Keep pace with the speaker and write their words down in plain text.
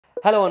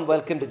Hello and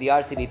welcome to the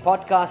RCB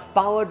Podcast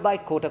powered by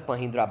Kotak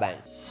Mahindra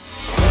Bank.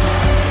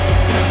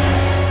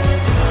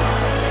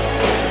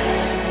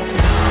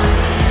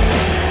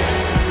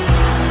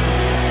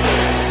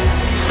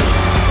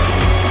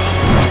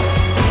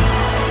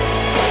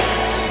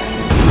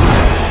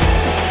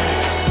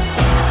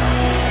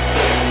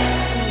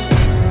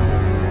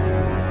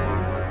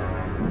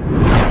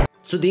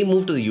 So they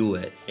moved to the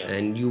US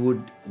and you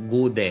would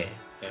go there.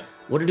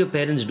 What did your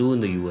parents do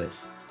in the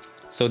US?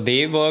 So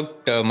they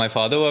worked, my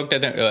father worked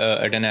at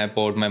an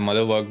airport, my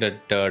mother worked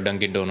at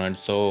Dunkin' Donuts.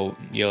 So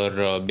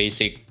your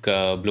basic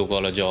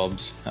blue-collar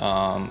jobs,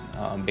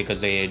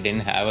 because they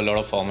didn't have a lot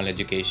of formal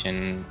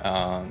education,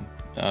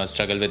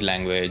 struggle with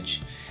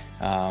language.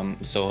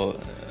 So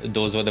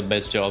those were the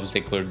best jobs they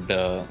could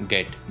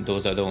get.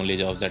 Those are the only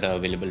jobs that are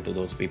available to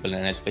those people.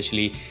 And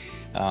especially,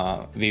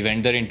 we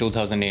went there in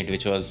 2008,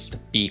 which was the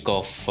peak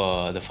of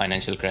the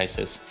financial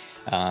crisis.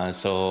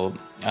 So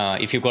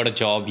if you got a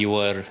job, you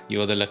were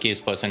the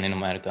luckiest person in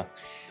America.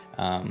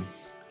 And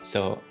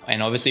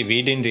obviously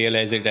we didn't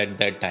realize it at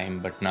that time,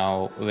 but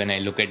now when I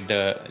look at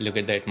the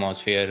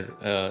atmosphere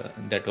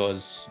that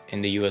was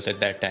in the US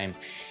at that time,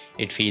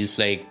 it feels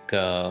like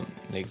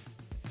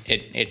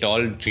it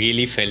all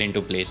really fell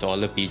into place. All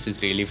the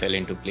pieces really fell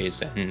into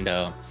place. And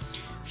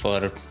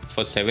for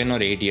 7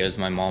 or 8 years,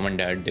 my mom and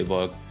dad, they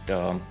worked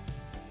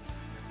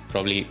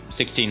probably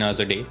 16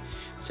 hours a day,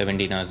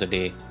 17 hours a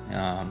day.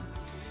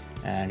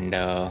 And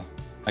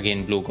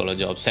again, blue collar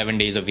jobs, 7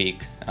 days a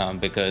week,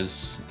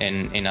 because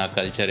in our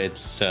culture,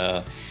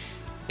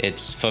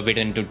 it's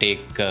forbidden to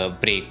take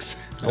breaks.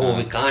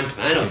 We can't,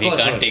 man. Of course, we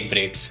can't take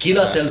breaks. Kill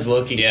ourselves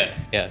working.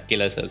 Yeah,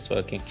 kill ourselves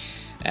working.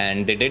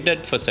 And they did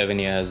that for 7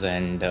 years.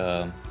 And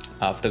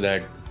after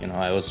that,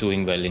 I was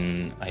doing well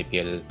in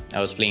IPL.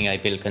 I was playing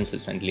IPL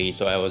consistently,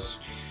 so I was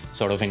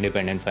sort of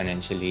independent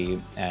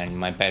financially. And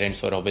my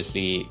parents were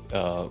obviously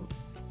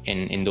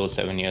in those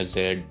 7 years,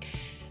 they had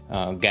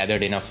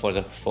gathered enough for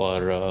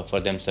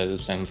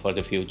themselves and for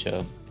the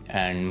future.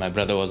 And my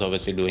brother was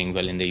obviously doing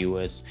well in the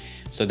US.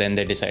 So then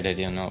they decided,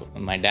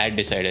 my dad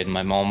decided,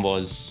 my mom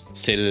was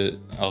still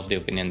of the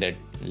opinion that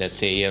let's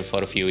stay here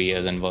for a few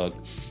years and work.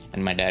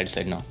 And my dad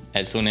said no.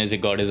 As soon as he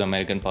got his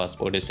American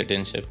passport, his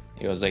citizenship,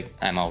 he was like,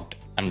 I'm out,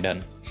 I'm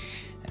done.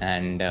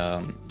 And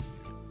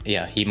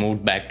he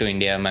moved back to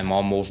India. My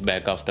mom moved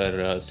back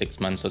after 6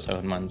 months or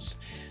 7 months.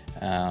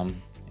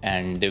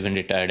 And they've been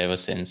retired ever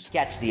since.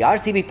 Catch the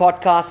RCB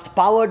Podcast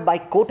powered by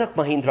Kotak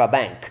Mahindra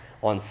Bank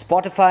on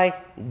Spotify,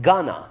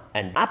 Ghana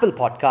and Apple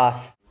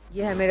Podcasts.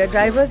 ये है मेरा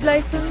drivers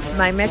licence,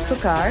 माई metro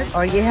card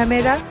और ये है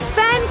मेरा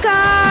fan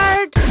card.